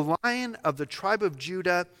 The Lion of the tribe of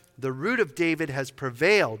Judah, the Root of David, has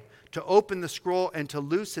prevailed to open the scroll and to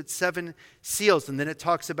loose its 7 seals." And then it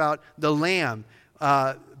talks about the Lamb,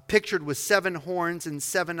 pictured with 7 horns and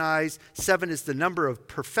 7 eyes. 7 is the number of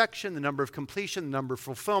perfection, the number of completion, the number of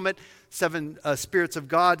fulfillment. 7 spirits of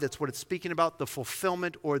God, that's what it's speaking about, the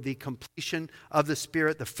fulfillment or the completion of the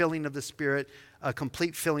Spirit, the filling of the Spirit, a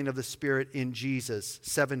complete filling of the Spirit in Jesus.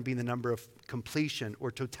 7 being the number of completion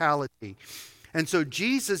or totality. And so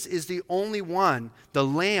Jesus is the only one, the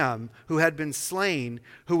Lamb who had been slain,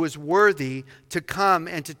 who was worthy to come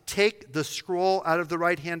and to take the scroll out of the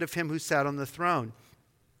right hand of him who sat on the throne.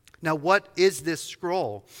 Now, what is this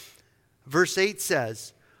scroll? Verse 8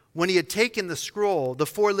 says, "When he had taken the scroll, the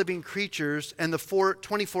 4 living creatures and the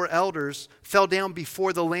 24 elders fell down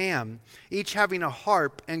before the Lamb, each having a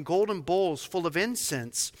harp and golden bowls full of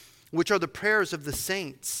incense, which are the prayers of the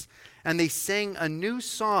saints. And they sang a new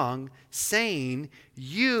song, saying,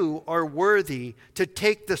 'You are worthy to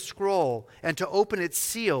take the scroll and to open its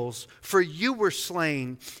seals, for you were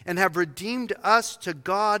slain and have redeemed us to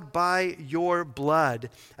God by your blood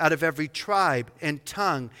out of every tribe and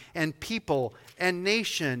tongue and people and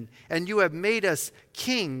nation. And you have made us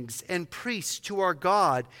kings and priests to our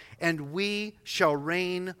God, and we shall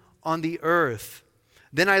reign on the earth.'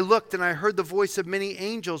 Then I looked, and I heard the voice of many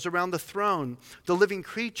angels around the throne, the living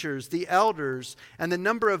creatures, the elders, and the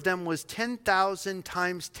number of them was 10,000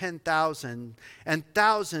 times 10,000, and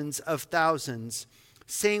thousands of thousands,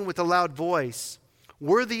 saying with a loud voice,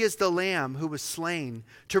 'Worthy is the Lamb who was slain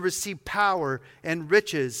to receive power and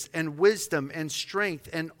riches and wisdom and strength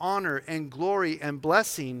and honor and glory and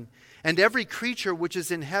blessing.' And every creature which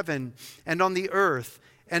is in heaven and on the earth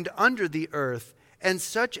and under the earth, and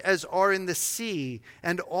such as are in the sea,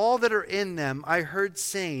 and all that are in them, I heard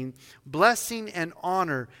saying, 'Blessing and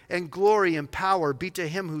honor and glory and power be to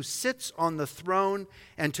him who sits on the throne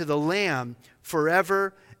and to the Lamb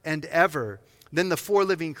forever and ever.' Then the 4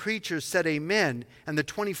 living creatures said, 'Amen,' and the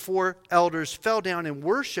 24 elders fell down and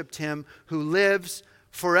worshipped him who lives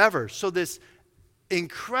forever." So this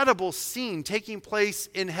incredible scene taking place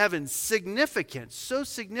in heaven, significant, so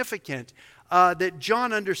significant, that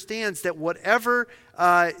John understands that whatever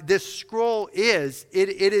this scroll is, it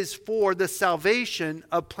is for the salvation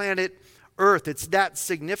of planet Earth. It's that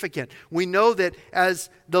significant. We know that as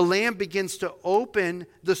the Lamb begins to open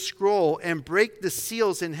the scroll and break the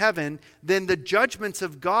seals in heaven, then the judgments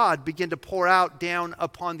of God begin to pour out down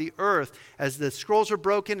upon the earth. As the scrolls are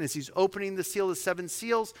broken, as he's opening the seal of 7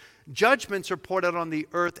 seals, judgments are poured out on the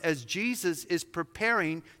earth as Jesus is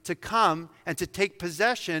preparing to come and to take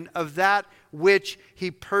possession of that which he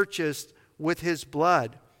purchased with his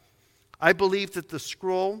blood. I believe that the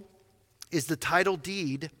scroll is the title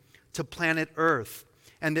deed to planet Earth,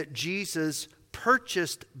 and that Jesus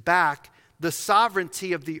purchased back the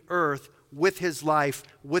sovereignty of the earth with his life,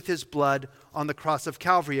 with his blood on the cross of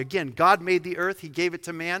Calvary. Again, God made the earth. He gave it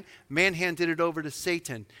to man. Man handed it over to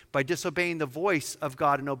Satan by disobeying the voice of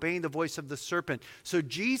God and obeying the voice of the serpent. So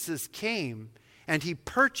Jesus came and he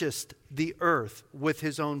purchased the earth with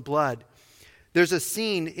his own blood. There's a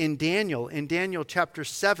scene in Daniel chapter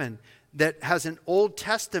 7, that has an Old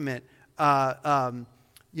Testament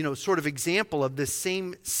sort of example of this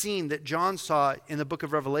same scene that John saw in the book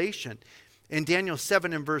of Revelation. In Daniel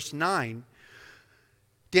 7 and verse 9,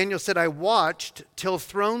 Daniel said, "I watched till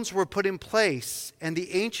thrones were put in place, and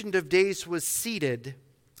the Ancient of Days was seated.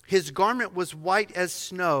 His garment was white as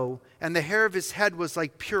snow, and the hair of his head was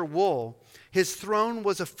like pure wool. His throne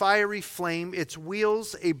was a fiery flame, its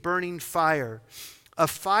wheels a burning fire. A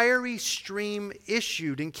fiery stream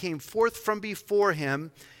issued and came forth from before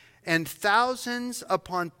him, and thousands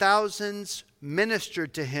upon thousands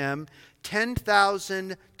ministered to him.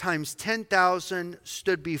 10,000 times 10,000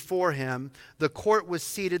 stood before him. The court was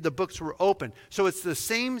seated, the books were open. So it's the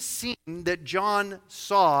same scene that John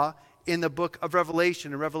saw in the book of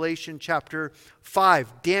Revelation, in Revelation chapter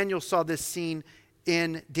 5. Daniel saw this scene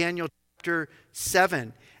in Daniel chapter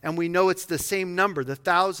 7. And we know it's the same number, the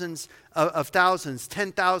thousands of thousands,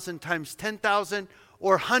 10,000 times 10,000,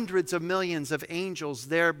 or hundreds of millions of angels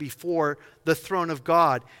there before the throne of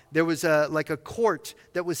God. There was like a court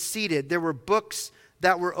that was seated. There were books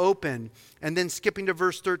that were open. And then skipping to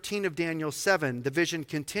verse 13 of Daniel 7, the vision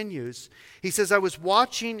continues. He says, I was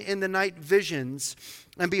watching in the night visions,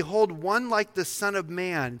 and behold, one like the Son of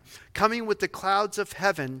Man, coming with the clouds of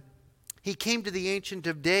heaven. He came to the Ancient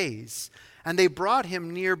of Days, and they brought him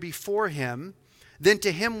near before him. Then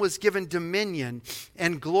to him was given dominion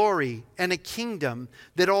and glory and a kingdom,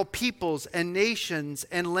 that all peoples and nations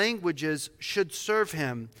and languages should serve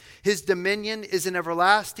him. His dominion is an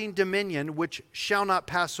everlasting dominion which shall not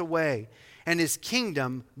pass away, and his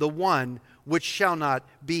kingdom the one which shall not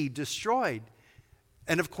be destroyed.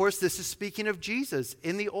 And of course, this is speaking of Jesus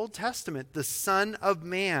in the Old Testament, the Son of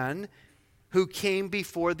Man, who came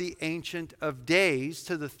before the Ancient of Days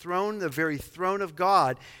to the throne, the very throne of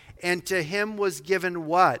God. And to him was given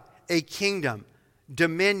what? A kingdom,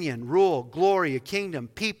 dominion, rule, glory, a kingdom,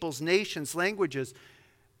 peoples, nations, languages,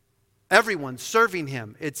 everyone serving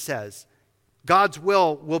him, it says. God's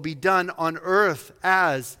will be done on earth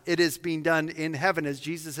as it is being done in heaven, as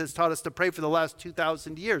Jesus has taught us to pray for the last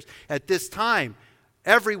 2,000 years. At this time,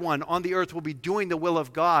 everyone on the earth will be doing the will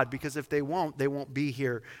of God, because if they won't be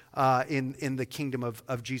here in the kingdom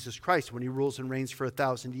of Jesus Christ when he rules and reigns for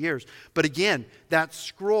 1,000 years. But again, that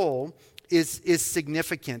scroll is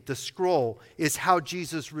significant. The scroll is how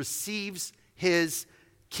Jesus receives his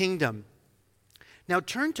kingdom. Now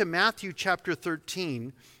turn to Matthew chapter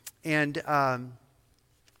 13, and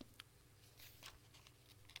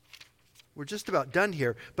we're just about done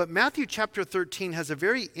here. But Matthew chapter 13 has a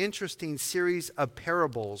very interesting series of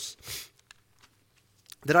parables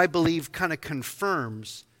that I believe kind of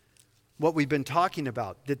confirms what we've been talking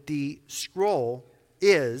about, that the scroll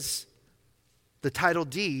is the title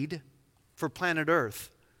deed for planet Earth.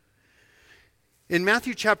 In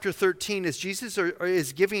Matthew chapter 13, as Jesus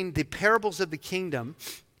is giving the parables of the kingdom,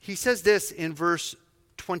 he says this in verse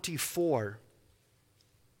 24.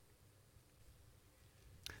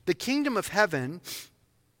 The kingdom of heaven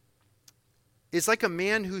is like a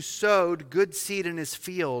man who sowed good seed in his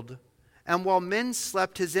field, and while men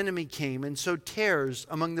slept, his enemy came and sowed tares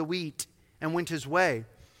among the wheat and went his way.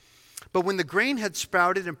 But when the grain had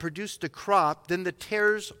sprouted and produced a crop, then the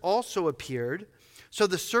tares also appeared. So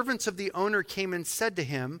the servants of the owner came and said to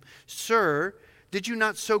him, Sir, did you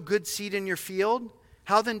not sow good seed in your field?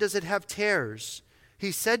 How then does it have tares?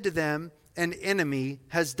 He said to them, An enemy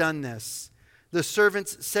has done this. The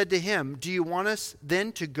servants said to him, Do you want us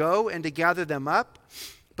then to go and to gather them up?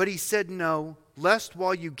 But he said, No, lest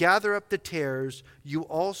while you gather up the tares, you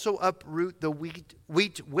also uproot the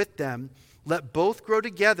wheat with them. Let both grow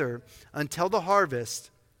together until the harvest.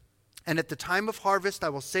 And at the time of harvest, I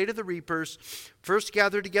will say to the reapers, First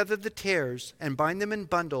gather together the tares and bind them in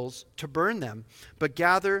bundles to burn them, but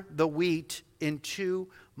gather the wheat into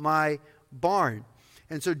my barn.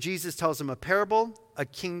 And so Jesus tells them a parable, a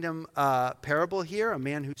kingdom parable here. A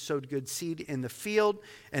man who sowed good seed in the field.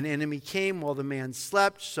 An enemy came while the man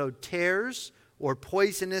slept, sowed tares or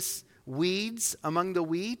poisonous weeds among the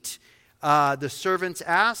wheat. The servants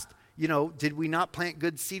asked, did we not plant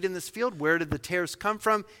good seed in this field? Where did the tares come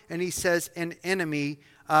from? And he says, an enemy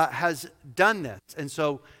has done this. And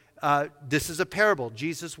so this is a parable.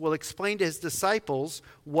 Jesus will explain to his disciples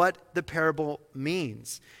what the parable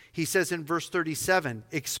means. He says in verse 37,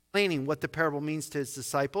 explaining what the parable means to his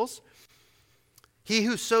disciples, He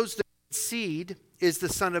who sows the seed is the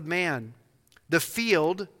Son of Man. The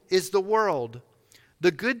field is the world.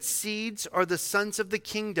 The good seeds are the sons of the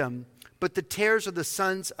kingdom, but the tares are the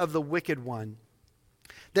sons of the wicked one.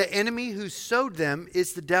 The enemy who sowed them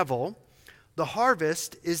is the devil. The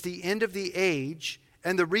harvest is the end of the age,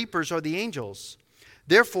 and the reapers are the angels.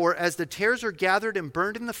 Therefore, as the tares are gathered and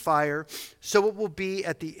burned in the fire, so it will be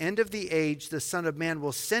at the end of the age. The Son of Man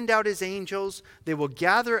will send out his angels. They will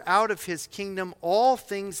gather out of his kingdom all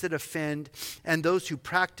things that offend and those who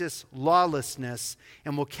practice lawlessness,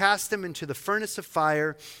 and will cast them into the furnace of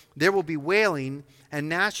fire. There will be wailing and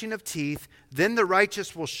gnashing of teeth. Then the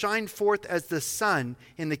righteous will shine forth as the sun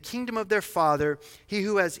in the kingdom of their Father. He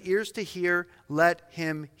who has ears to hear, let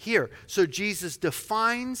him hear. So Jesus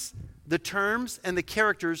defines the terms and the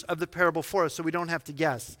characters of the parable for us, so we don't have to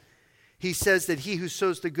guess. he says that he who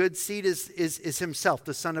sows the good seed is himself,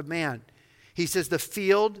 the Son of Man. He says the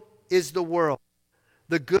field is the world.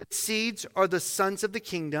 The good seeds are the sons of the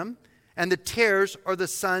kingdom, and the tares are the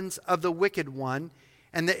sons of the wicked one,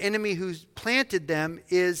 and the enemy who planted them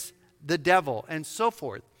is the devil, and so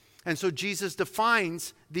forth. And so Jesus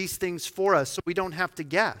defines these things for us so we don't have to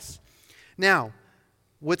guess. Now,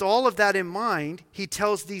 with all of that in mind, he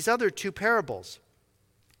tells these other two parables.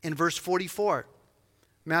 In verse 44,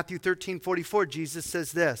 Matthew 13:44, Jesus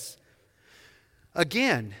says this,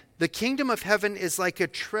 "Again, the kingdom of heaven is like a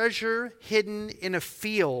treasure hidden in a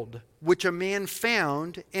field, which a man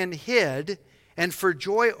found and hid, and for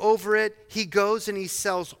joy over it, he goes and he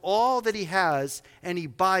sells all that he has, and he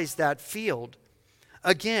buys that field.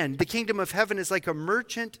 Again, the kingdom of heaven is like a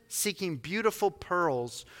merchant seeking beautiful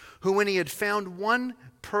pearls, who when he had found one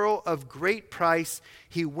pearl of great price,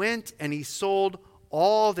 he went and he sold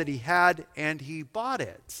all that he had, and he bought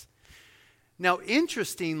it." Now,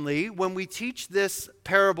 interestingly, when we teach this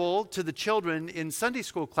parable to the children in Sunday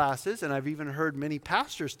school classes, and I've even heard many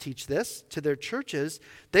pastors teach this to their churches,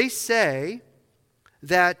 they say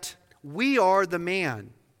that we are the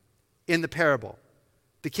man in the parable.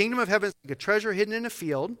 The kingdom of heaven is like a treasure hidden in a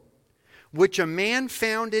field, which a man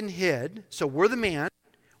found and hid. So we're the man.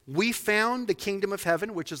 We found the kingdom of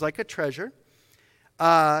heaven, which is like a treasure.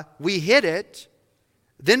 We hid it.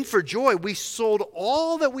 Then for joy, we sold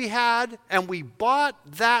all that we had and we bought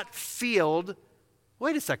that field.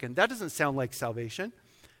 Wait a second, that doesn't sound like salvation.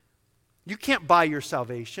 You can't buy your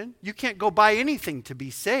salvation. You can't go buy anything to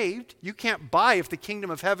be saved. You can't buy, if the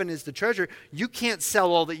kingdom of heaven is the treasure, you can't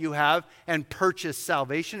sell all that you have and purchase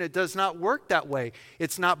salvation. It does not work that way.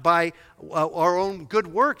 It's not by our own good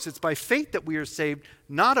works. It's by faith that we are saved,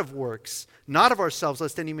 not of works, not of ourselves,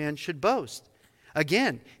 lest any man should boast.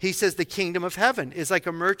 Again, he says the kingdom of heaven is like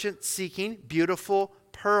a merchant seeking beautiful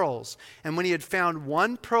pearls. And when he had found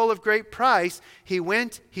one pearl of great price, he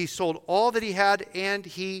went, he sold all that he had, and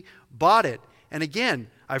he bought it. And again,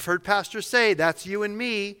 I've heard pastors say, that's you and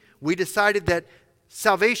me. We decided that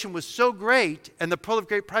salvation was so great and the pearl of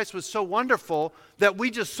great price was so wonderful that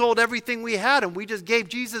we just sold everything we had and we just gave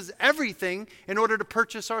Jesus everything in order to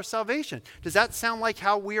purchase our salvation. Does that sound like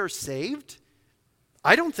how we are saved?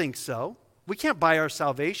 I don't think so. We can't buy our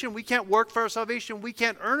salvation. We can't work for our salvation. We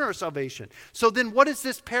can't earn our salvation. So then what does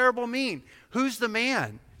this parable mean? Who's the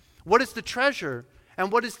man? What is the treasure?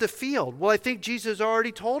 And what is the field? Well, I think Jesus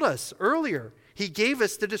already told us earlier. He gave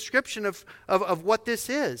us the description of what this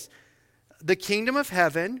is. The kingdom of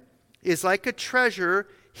heaven is like a treasure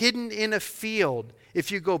hidden in a field.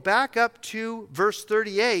 If you go back up to verse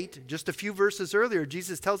 38, just a few verses earlier,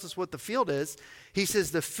 Jesus tells us what the field is. He says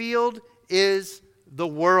the field is the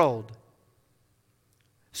world.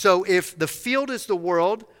 So if the field is the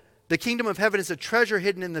world, the kingdom of heaven is a treasure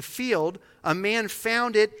hidden in the field. A man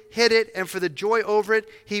found it, hid it, and for the joy over it,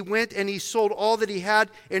 he went and he sold all that he had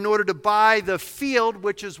in order to buy the field,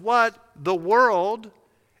 which is what? The world.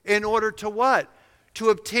 In order to what?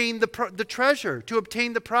 To obtain the treasure, to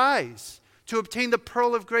obtain the prize, to obtain the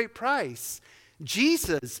pearl of great price.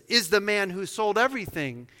 Jesus is the man who sold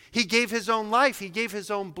everything. He gave his own life, he gave his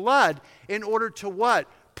own blood in order to what?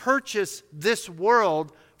 Purchase this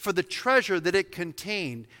world for the treasure that it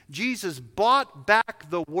contained. Jesus bought back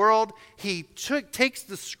the world. He takes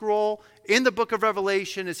the scroll in the book of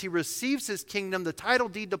Revelation as he receives his kingdom, the title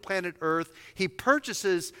deed to planet Earth. He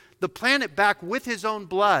purchases the planet back with his own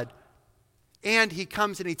blood. And he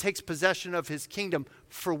comes and he takes possession of his kingdom.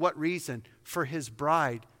 For what reason? For his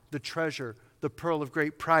bride, the treasure, the pearl of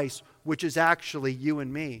great price, which is actually you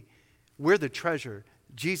and me. We're the treasure.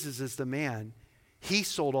 Jesus is the man. He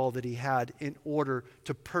sold all that he had in order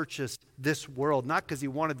to purchase this world, not because he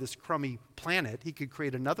wanted this crummy planet. He could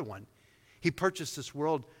create another one. He purchased this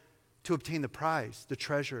world to obtain the prize, the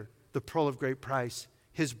treasure, the pearl of great price,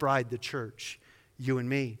 his bride, the church, you and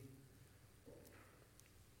me.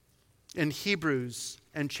 In Hebrews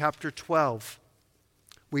and chapter 12,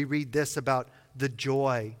 we read this about the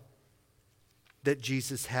joy that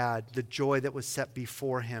Jesus had, the joy that was set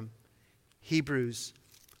before him. Hebrews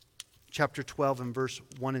chapter 12 and verse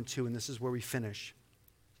 1 and 2, and this is where we finish.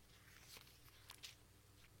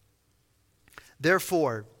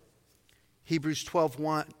 Therefore, Hebrews 12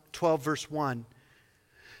 verse 1,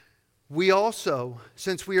 we also,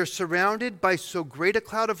 since we are surrounded by so great a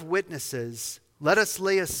cloud of witnesses, let us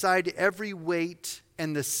lay aside every weight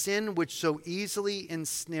and the sin which so easily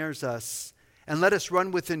ensnares us, and let us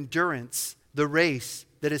run with endurance the race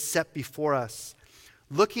that is set before us,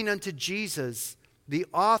 looking unto Jesus, the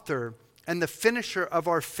author and the finisher of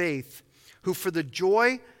our faith, who for the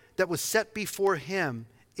joy that was set before him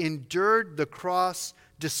endured the cross,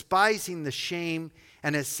 despising the shame,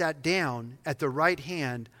 and has sat down at the right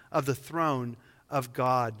hand of the throne of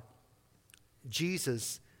God.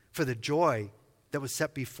 Jesus, for the joy that was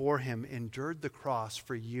set before him, endured the cross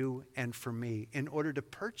for you and for me in order to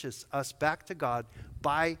purchase us back to God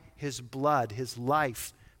by his blood, his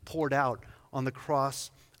life poured out on the cross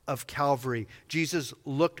of Calvary. Jesus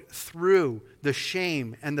looked through the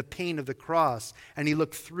shame and the pain of the cross, and he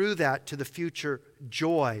looked through that to the future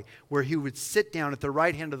joy where he would sit down at the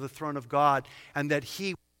right hand of the throne of God, and that he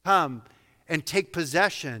would come and take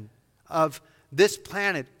possession of this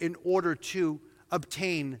planet in order to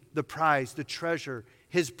obtain the prize, the treasure,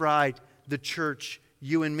 his bride, the church,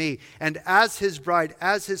 you and me. And as his bride,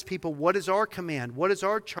 as his people, what is our command? What is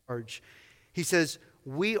our charge? He says,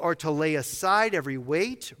 we are to lay aside every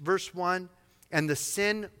weight, verse 1, and the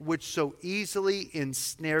sin which so easily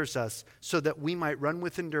ensnares us, so that we might run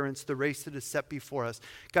with endurance the race that is set before us.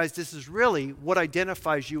 Guys, this is really what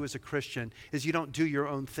identifies you as a Christian, is you don't do your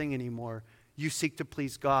own thing anymore. You seek to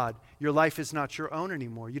please God. Your life is not your own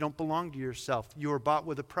anymore. You don't belong to yourself. You are bought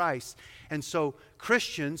with a price. And so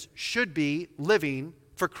Christians should be living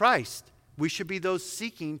for Christ. We should be those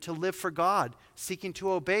seeking to live for God, seeking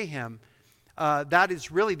to obey him. That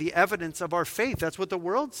is really the evidence of our faith. That's what the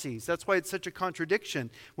world sees. That's why it's such a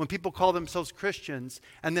contradiction when people call themselves Christians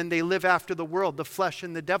and then they live after the world, the flesh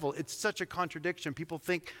and the devil. It's such a contradiction. People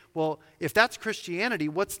think, well, if that's Christianity,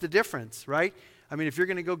 what's the difference, right? I mean, if you're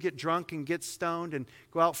going to go get drunk and get stoned and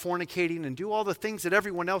go out fornicating and do all the things that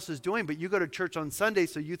everyone else is doing, but you go to church on Sunday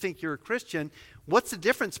so you think you're a Christian, what's the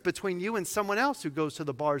difference between you and someone else who goes to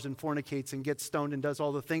the bars and fornicates and gets stoned and does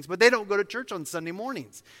all the things, but they don't go to church on Sunday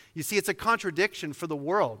mornings? You see, it's a contradiction for the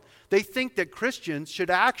world. They think that Christians should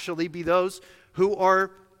actually be those who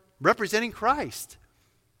are representing Christ.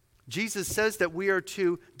 Jesus says that we are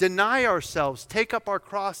to deny ourselves, take up our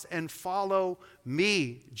cross, and follow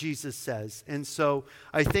me, Jesus says. And so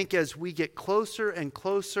I think as we get closer and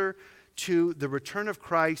closer to the return of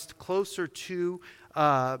Christ, closer to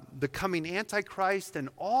the coming Antichrist and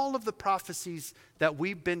all of the prophecies that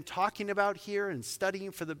we've been talking about here and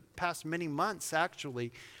studying for the past many months,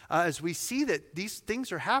 actually, as we see that these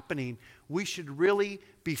things are happening, we should really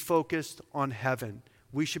be focused on heaven.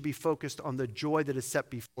 We should be focused on the joy that is set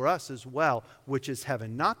before us as well, which is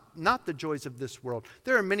heaven, not the joys of this world.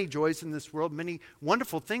 There are many joys in this world, many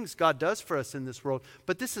wonderful things God does for us in this world,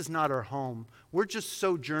 but this is not our home. We're just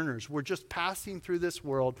sojourners. We're just passing through this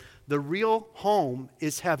world. The real home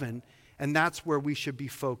is heaven, and that's where we should be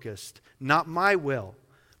focused. Not my will,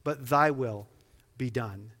 but thy will be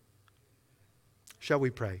done. Shall we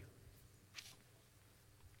pray?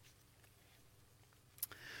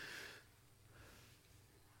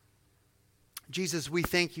 Jesus, we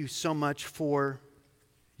thank you so much for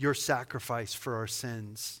your sacrifice for our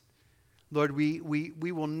sins. Lord, we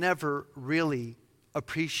will never really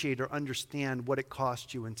appreciate or understand what it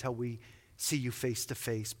cost you until we see you face to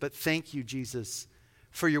face. But thank you, Jesus,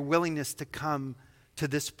 for your willingness to come to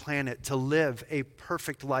this planet, to live a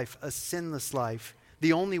perfect life, a sinless life,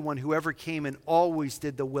 the only one who ever came and always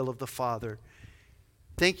did the will of the Father.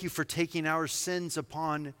 Thank you for taking our sins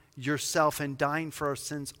upon yourself and dying for our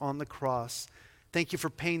sins on the cross. Thank you for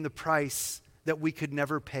paying the price that we could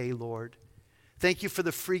never pay, Lord. Thank you for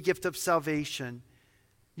the free gift of salvation.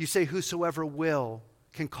 You say, whosoever will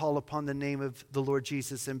can call upon the name of the Lord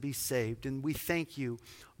Jesus and be saved. And we thank you,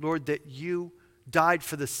 Lord, that you died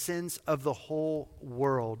for the sins of the whole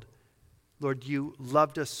world. Lord, you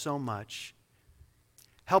loved us so much.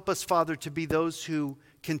 Help us, Father, to be those who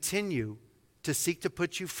continue to seek to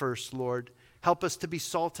put you first, Lord. Help us to be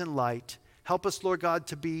salt and light. Help us, Lord God,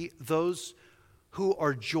 to be those who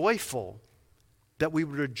are joyful, that we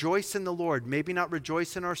would rejoice in the Lord. Maybe not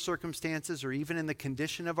rejoice in our circumstances or even in the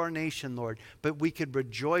condition of our nation, Lord, but we could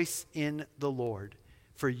rejoice in the Lord.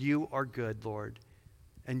 For you are good, Lord,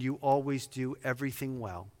 and you always do everything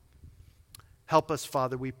well. Help us,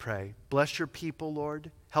 Father, we pray. Bless your people,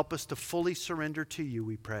 Lord. Help us to fully surrender to you,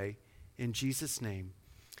 we pray. In Jesus' name,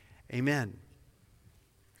 amen.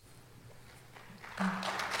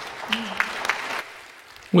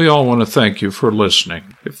 We all want to thank you for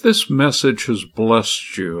listening. If this message has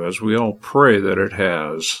blessed you, as we all pray that it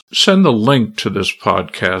has, send the link to this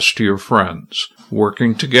podcast to your friends.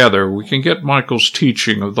 Working together, we can get Michael's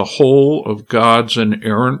teaching of the whole of God's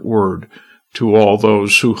inerrant word to all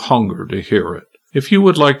those who hunger to hear it. If you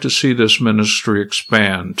would like to see this ministry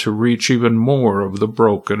expand to reach even more of the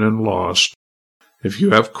broken and lost, if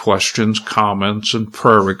you have questions, comments, and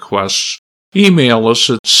prayer requests, email us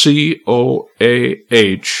at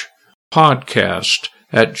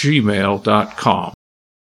coahpodcast@gmail.com.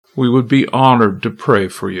 We would be honored to pray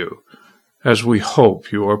for you. as we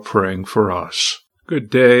hope you are praying for us. Good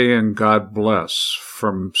day and God bless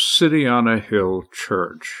from City on a Hill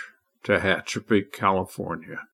Church, Tehachapi, California.